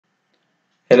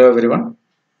Hello everyone.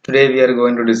 Today we are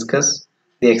going to discuss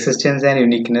the existence and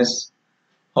uniqueness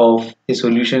of the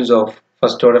solutions of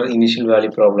first order initial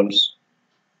value problems.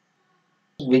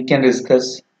 We can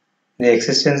discuss the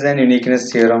existence and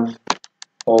uniqueness theorem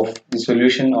of the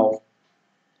solution of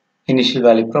initial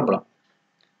value problem.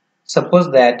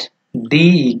 Suppose that D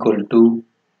equal to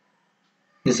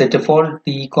the set of all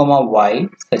t comma y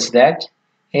such that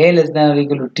a less than or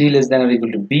equal to t less than or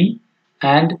equal to b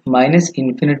and minus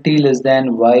infinity less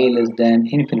than y less than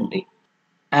infinity,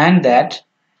 and that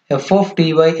f of ty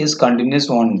is continuous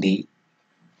on D.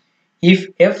 If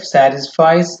f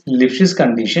satisfies Lipschitz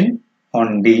condition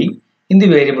on D in the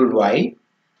variable y,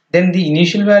 then the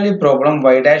initial value problem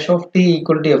y dash of t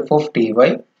equal to f of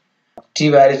ty, t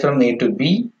varies from a to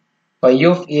b, y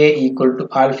of a equal to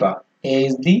alpha. A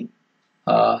is the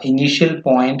initial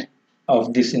point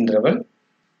of this interval.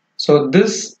 So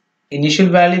this initial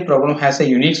value problem has a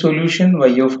unique solution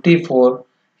y of t for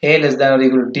a less than or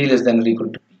equal to t less than or equal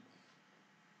to b.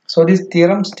 So this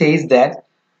theorem states that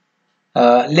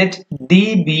let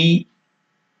D be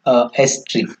a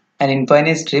strip, an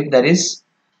infinite strip, that is,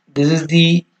 this is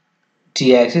the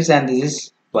t-axis and this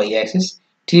is y-axis.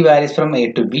 T varies from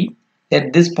a to b.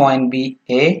 Let this point be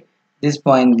a, this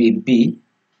point be b.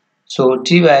 So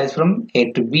t varies from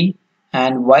a to b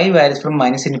and y varies from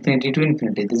minus infinity to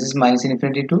infinity. This is minus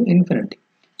infinity to infinity.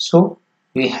 So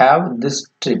we have this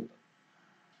strip.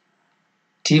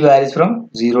 T varies from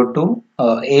 0 to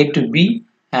a to b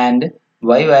and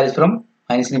y varies from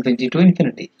minus infinity to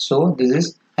infinity. So this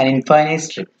is an infinite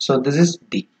strip. So this is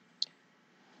D.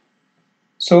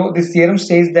 So this theorem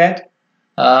says that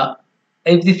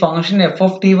if the function f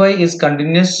of ty is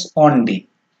continuous on D,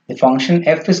 the function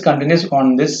f is continuous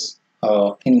on this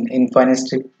infinite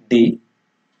strip D.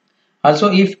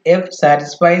 Also, if f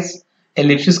satisfies a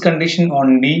Lipschitz condition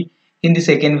on D in the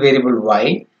second variable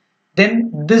y,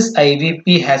 then this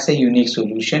IVP has a unique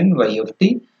solution y of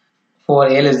t for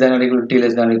a less than or equal to t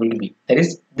less than or equal to b. That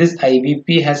is, this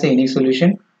IVP has a unique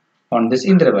solution on this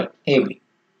interval AB.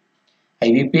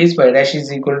 IVP is y dash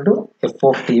is equal to f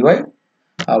of ty, y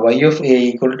of a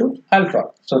equal to alpha.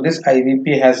 So this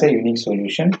IVP has a unique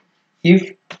solution if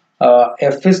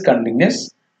f is continuous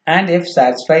and f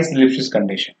satisfies the Lipschitz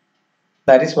condition.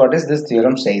 That is what this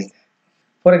theorem says.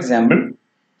 For example,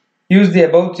 use the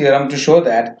above theorem to show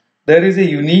that there is a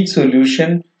unique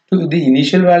solution to the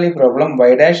initial value problem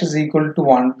y dash is equal to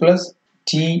 1 plus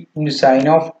t into sine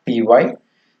of ty,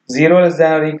 0 less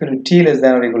than or equal to t less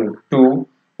than or equal to 2,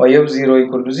 y of 0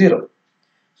 equal to 0.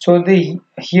 So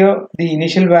here the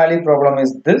initial value problem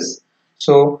is this.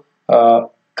 So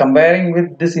comparing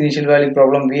with this initial value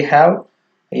problem, we have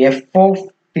f of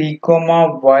t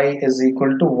comma y is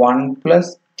equal to 1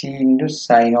 plus t into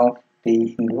sine of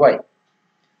t into y.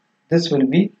 This will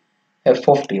be f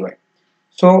of ty.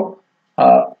 So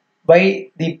by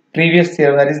the previous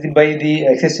theorem, that is by the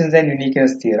existence and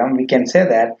uniqueness theorem, we can say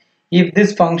that if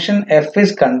this function f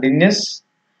is continuous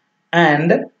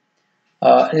and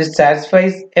f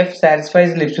satisfies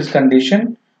Lipschitz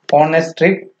condition on a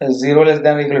strip 0 less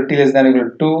than or equal to t less than or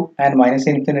equal to 2 and minus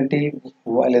infinity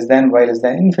less than y less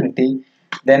than infinity,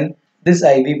 then this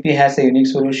IVP has a unique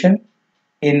solution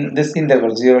in this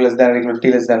interval 0 less than or equal to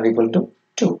t less than or equal to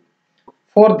 2.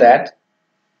 For that,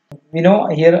 we know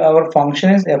here our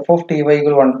function is f of ty equal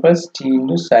to 1 plus t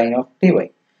into sine of ty.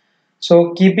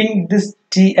 So keeping this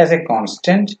t as a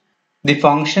constant, the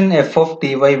function f of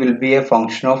ty will be a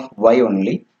function of y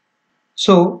only.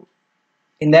 So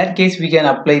in that case, we can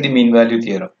apply the mean value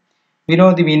theorem. We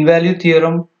know the mean value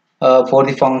theorem for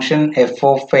the function f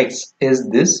of x is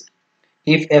this.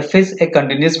 If f is a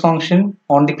continuous function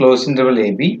on the closed interval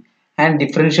ab and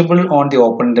differentiable on the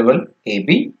open interval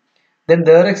ab, then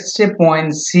there exists a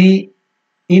point C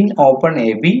in open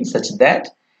AB such that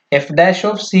f dash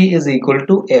of C is equal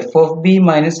to f of B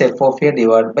minus f of A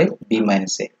divided by B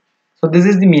minus A. So this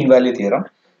is the mean value theorem.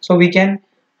 So we can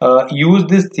use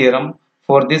this theorem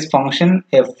for this function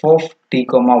f of t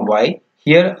comma y.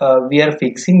 Here we are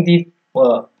fixing the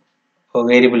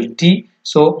variable t.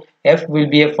 So f will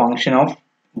be a function of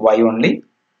y only.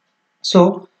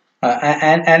 So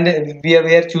and we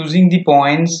are choosing the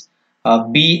points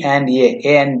B and A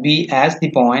and B as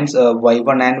the points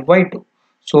y1 and y2.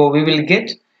 So we will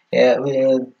get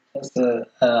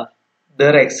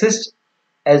there exists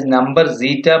as number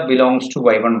zeta belongs to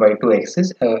y1 y2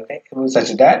 axis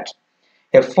such that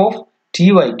f of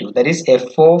ty2, that is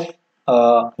f of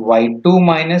y2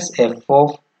 minus f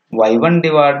of y1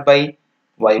 divided by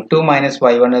y2 minus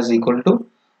y1 is equal to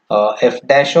f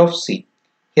dash of c.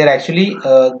 Here actually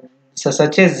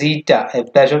such a zeta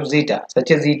f dash of zeta,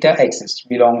 such a zeta exists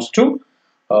belongs to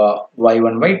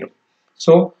y1 y2.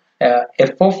 So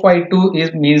f of y2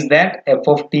 is means that f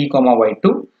of t comma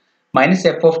y2 minus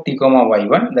f of t comma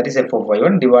y1, that is f of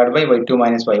y1, divided by y2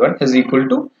 minus y1 is equal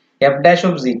to f dash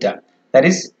of zeta. That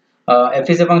is f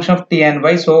is a function of t and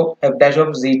y, so f dash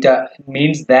of zeta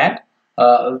means that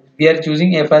we are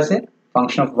choosing f as a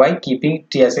function of y, keeping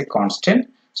t as a constant.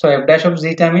 So f dash of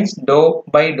zeta means dou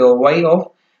by dou y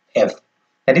of f,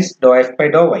 that is dou f by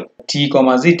dou y, t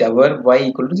comma zeta, where y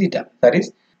equal to zeta, that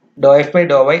is dou f by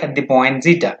dou y at the point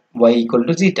zeta, y equal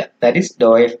to zeta, that is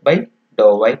dou f by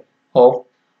dou y of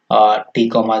t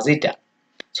comma zeta.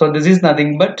 So this is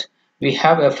nothing but we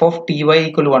have f of ty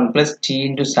equal to 1 plus t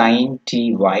into sine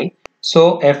ty.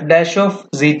 So f dash of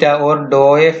zeta or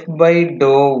dou f by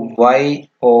dou y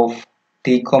of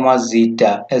t comma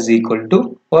zeta is equal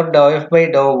to, or dou f by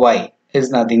dou y is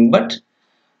nothing but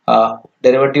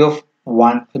derivative of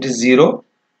 1, which is 0,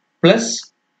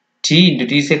 plus t into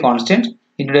t is a constant,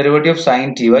 into derivative of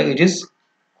sine ty, which is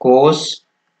cos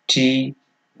ty.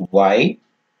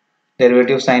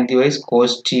 Derivative of sine ty is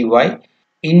cos ty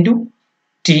into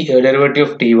t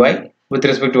derivative of ty with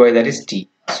respect to y, that is t.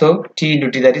 So t into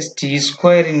t, that is t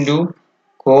square into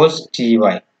cos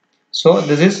ty. So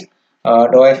this is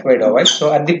dou f by dou y.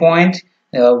 So at the point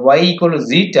y equal to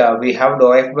zeta, we have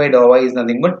dou f by dou y is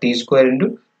nothing but t square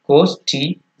into cos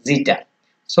t zeta.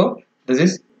 So this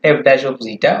is f dash of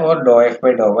zeta or dou f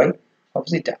by dou y of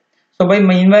zeta. So by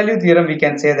mean value theorem, we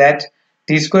can say that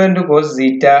t square into cos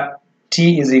zeta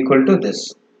t is equal to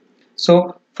this.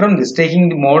 So from this, taking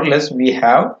the modulus, we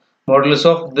have modulus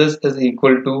of this is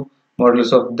equal to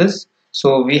modulus of this.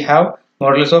 So we have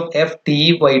modulus of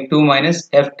ft y2 minus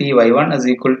ft y1 is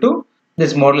equal to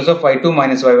this modulus of y2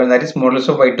 minus y1, that is modulus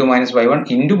of y2 minus y1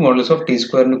 into modulus of t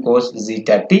square into cos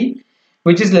zeta t,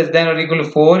 which is less than or equal to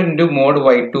 4 into mod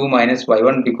y2 minus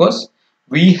y1, because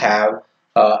we have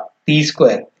t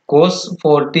square. Cos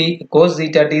 4t, cos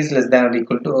zeta t is less than or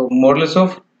equal to modulus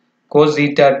of cos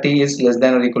zeta t is less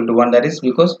than or equal to 1, that is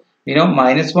because we know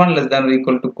minus 1 less than or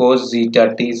equal to cos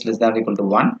zeta t is less than or equal to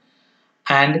 1,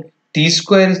 and t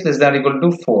square is less than or equal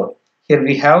to 4. Here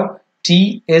we have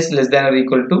t is less than or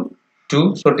equal to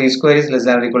 2, so t square is less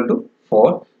than or equal to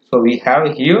 4. So we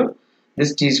have here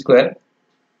this t square,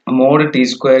 mod t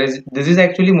square is, this is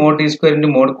actually mod t square into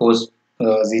mod cos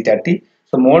zeta t.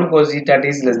 So mod cos zeta t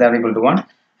is less than or equal to 1,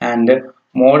 and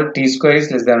mod t square is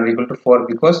less than or equal to 4,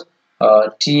 because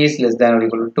t is less than or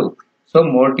equal to 2. So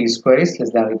mod t square is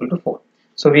less than or equal to 4.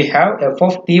 So we have f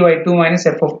of t y2 minus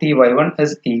f of t y1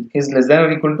 is less than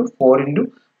or equal to 4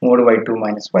 into mod y2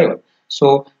 minus y1.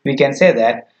 So we can say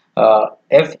that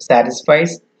f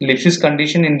satisfies Lipschitz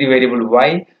condition in the variable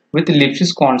y with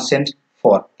Lipschitz constant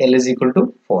for L is equal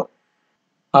to 4.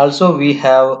 Also we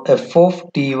have f of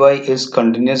ty is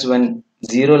continuous when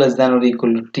 0 less than or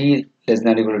equal to t less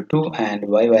than or equal to 2 and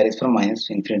y varies from minus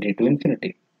infinity to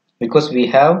infinity, because we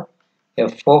have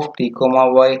f of t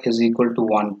comma y is equal to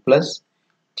 1 plus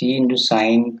t into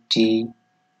sine t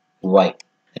y.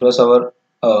 It was our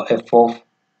f of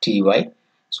ty.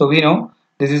 So we know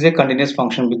this is a continuous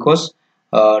function because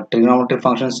trigonometric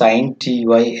function sine ty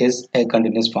is a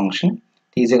continuous function.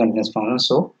 T is a continuous function,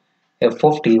 so f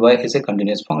of ty is a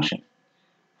continuous function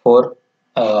for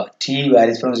t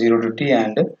varies from 0 to t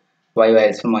and y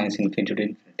varies from minus infinity to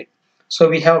infinity. So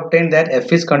we have obtained that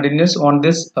f is continuous on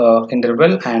this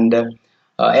interval, and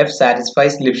f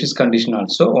satisfies Lipschitz condition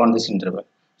also on this interval.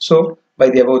 So by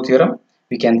the above theorem,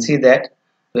 we can see that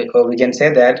we can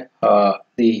say that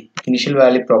the initial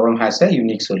value problem has a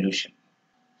unique solution.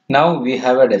 Now we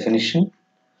have a definition.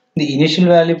 The initial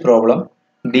value problem,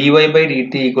 dy by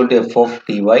dt equal to f of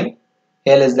ty,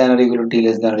 a less than or equal to t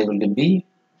less than or equal to b,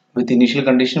 with initial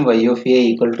condition y of a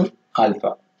equal to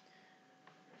alpha.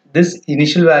 This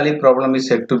initial value problem is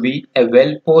said to be a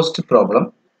well-posed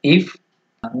problem if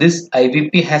this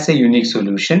IVP has a unique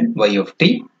solution y of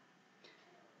t.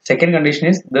 Second condition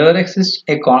is there exists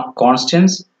a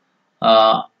constants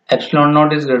epsilon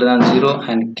naught is greater than 0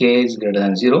 and k is greater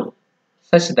than 0,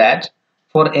 such that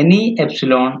for any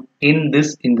epsilon in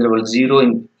this interval 0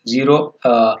 in 0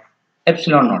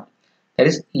 epsilon naught, that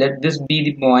is, let this be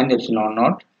the point epsilon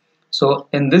naught. So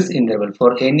in this interval,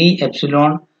 for any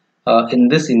epsilon in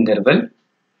this interval,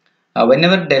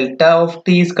 whenever delta of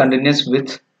t is continuous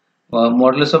with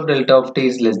modulus of delta of t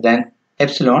is less than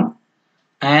epsilon,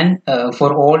 and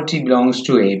for all t belongs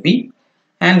to AB,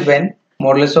 and when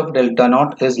modulus of delta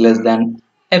naught is less than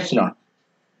epsilon.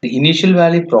 The initial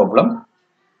value problem,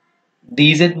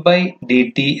 dz by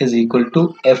dt is equal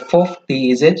to f of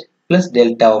tz plus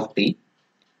delta of t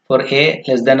for a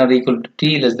less than or equal to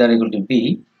t less than or equal to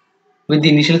b, with the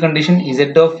initial condition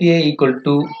z of a equal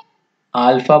to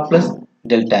alpha plus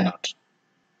delta naught.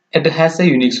 it has a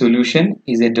unique solution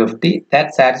z of t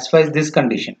that satisfies this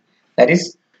condition. That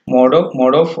is mod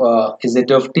of z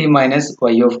of t minus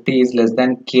y of t is less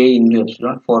than k into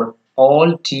epsilon for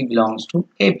all t belongs to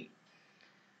AB,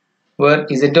 where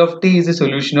z of t is a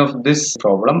solution of this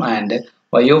problem and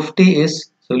y of t is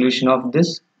solution of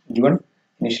this given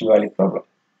initial value problem.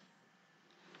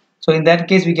 So in that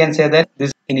case we can say that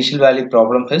this initial value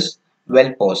problem is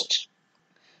well posed.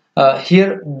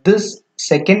 Here this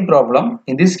second problem,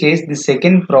 in this case the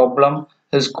second problem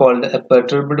is called a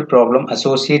perturbed problem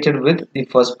associated with the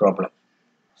first problem.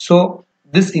 So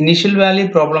this initial value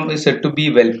problem is said to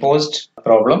be well posed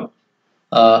problem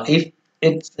if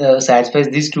it satisfies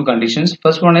these two conditions.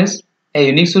 First one is a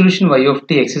unique solution y of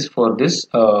t exists for this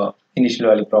initial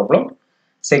value problem.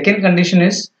 Second condition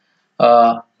is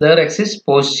there exists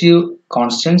positive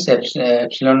constants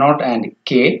epsilon naught and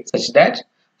k such that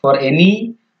for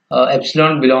any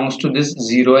epsilon belongs to this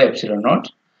 0 epsilon naught,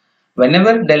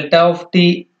 whenever delta of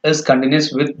t is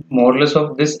continuous with modulus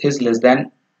of this is less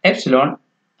than epsilon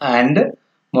and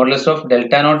modulus of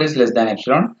delta naught is less than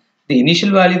epsilon, the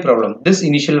initial value problem, this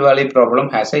initial value problem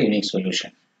has a unique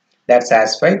solution that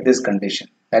satisfies this condition.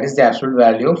 That is the absolute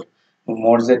value of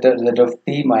mod z of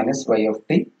t minus y of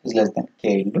t is less than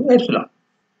k into epsilon.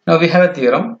 Now we have a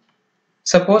theorem.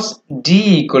 Suppose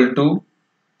d equal to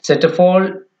set of all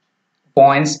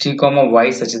points t comma y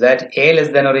such that a less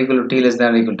than or equal to t less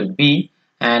than or equal to b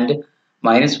and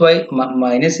minus y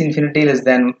minus infinity less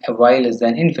than y less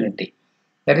than infinity.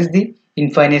 That is the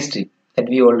infinite strip that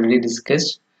we already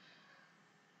discussed.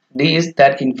 D is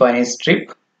that infinite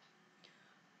strip.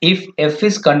 If f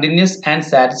is continuous and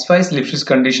satisfies Lipschitz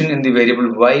condition in the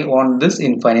variable y on this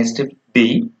infinite strip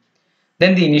D,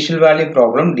 then the initial value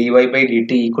problem dy by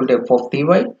dt equal to f of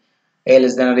ty, a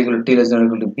less than or equal to t less than or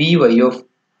equal to b, y of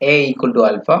a equal to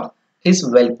alpha is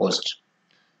well posed.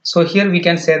 So here we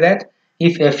can say that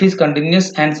if f is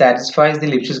continuous and satisfies the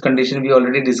Lipschitz condition, we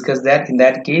already discussed that in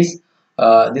that case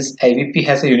this IVP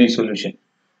has a unique solution.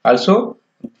 Also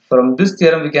from this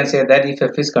theorem we can say that if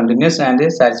f is continuous and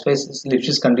satisfies this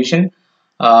Lipschitz condition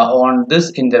on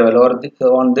this interval or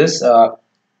on this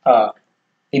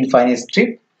infinite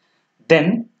strip,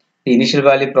 then the initial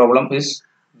value problem is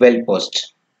well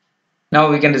posed. Now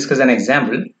we can discuss an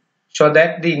example. Show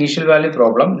that the initial value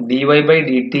problem dy by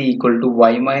dt equal to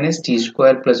y minus t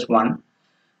square plus 1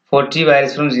 for t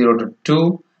varies from 0 to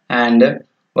 2 and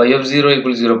y of 0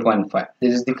 equals 0.5.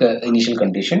 This is the initial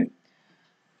condition.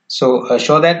 So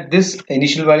show that this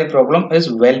initial value problem is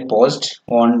well posed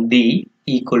on d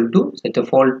equal to set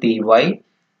of all ty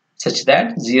such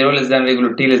that 0 less than or equal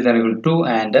to t less than or equal to 2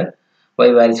 and y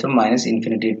varies from minus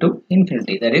infinity to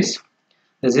infinity. That is,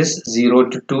 this is 0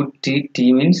 to 2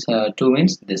 t means 2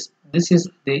 means this. This is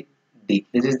the d.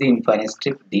 This is the infinite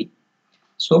strip d.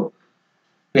 So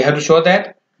we have to show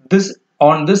that this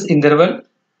on this interval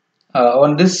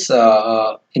on this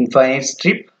infinite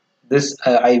strip this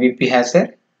IVP has a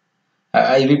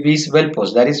IVP is well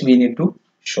posed. That is we need to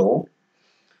show.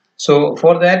 So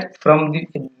for that from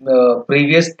the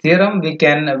previous theorem we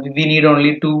need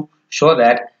only to show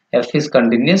that f is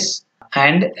continuous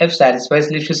and f satisfies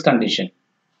Lipschitz condition.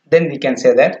 Then we can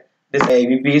say that this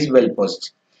IVP is well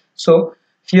posed. So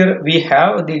here we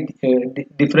have the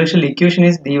differential equation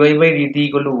is dy by dt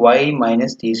equal to y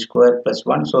minus t square plus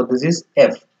 1. So this is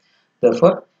f.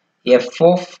 Therefore f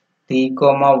of t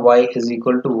comma y is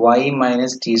equal to y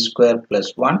minus t square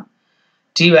plus 1.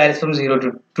 T varies from 0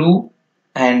 to 2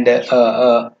 and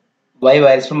y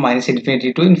varies from minus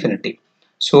infinity to infinity.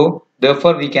 So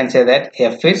therefore we can say that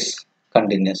f is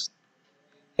continuous.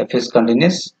 F is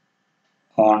continuous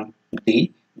on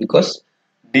D because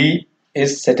D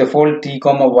is set of all t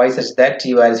comma y such that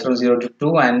t varies from 0 to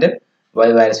 2 and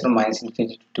y varies from minus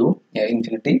infinity to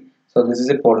infinity. So this is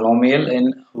a polynomial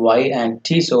in y and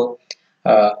t, so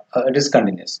it is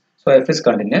continuous. So f is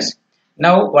continuous.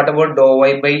 Now what about dou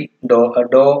y by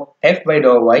dou f by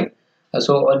dou y?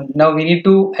 So now we need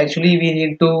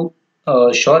to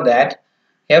show that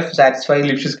f satisfies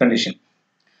Lipschitz condition.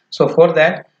 So for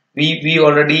that we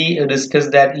already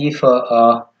discussed that if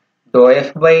dou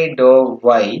f by dou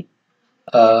y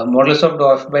modulus of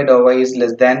dou f by dou y is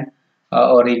less than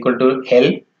or equal to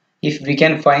L, if we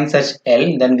can find such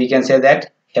L, then we can say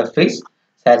that f is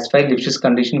satisfies Lipschitz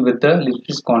condition with the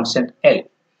Lipschitz constant L.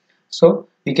 So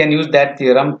we can use that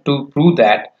theorem to prove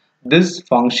that this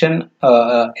function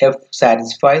f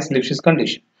satisfies Lipschitz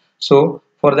condition. So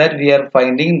for that we are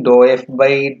finding dou f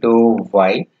by dou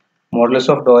y, modulus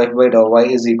of dou f by dou y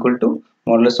is equal to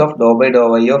modulus of dou by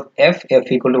dou y of f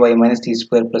equal to y minus t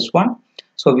square plus 1.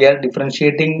 So we are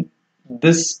differentiating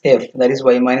this f, that is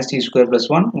y minus t square plus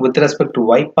 1, with respect to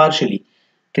y partially.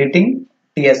 treating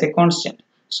t as a constant.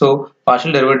 So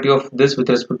partial derivative of this with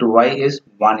respect to y is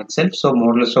 1 itself. So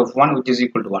modulus of 1, which is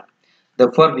equal to 1.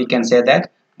 Therefore, we can say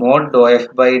that mod dou f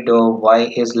by dou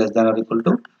y is less than or equal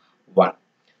to 1.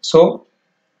 So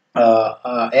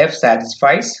f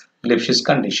satisfies Lipschitz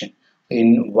condition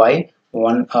in y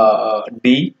 1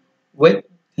 d with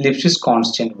Lipschitz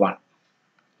constant 1,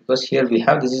 because here we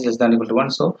have this is less than or equal to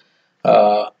 1. So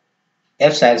uh,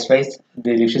 f satisfies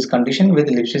the Lipschitz condition with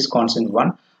Lipschitz constant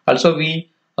 1. Also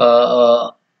we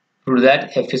prove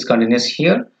that f is continuous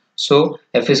here. So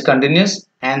f is continuous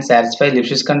and satisfies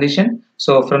Lipschitz condition.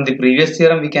 So from the previous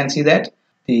theorem we can see that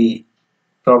the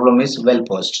problem is well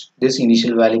posed. This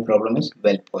initial value problem is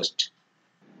well posed.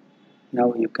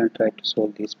 Now you can try to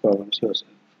solve these problems yourself.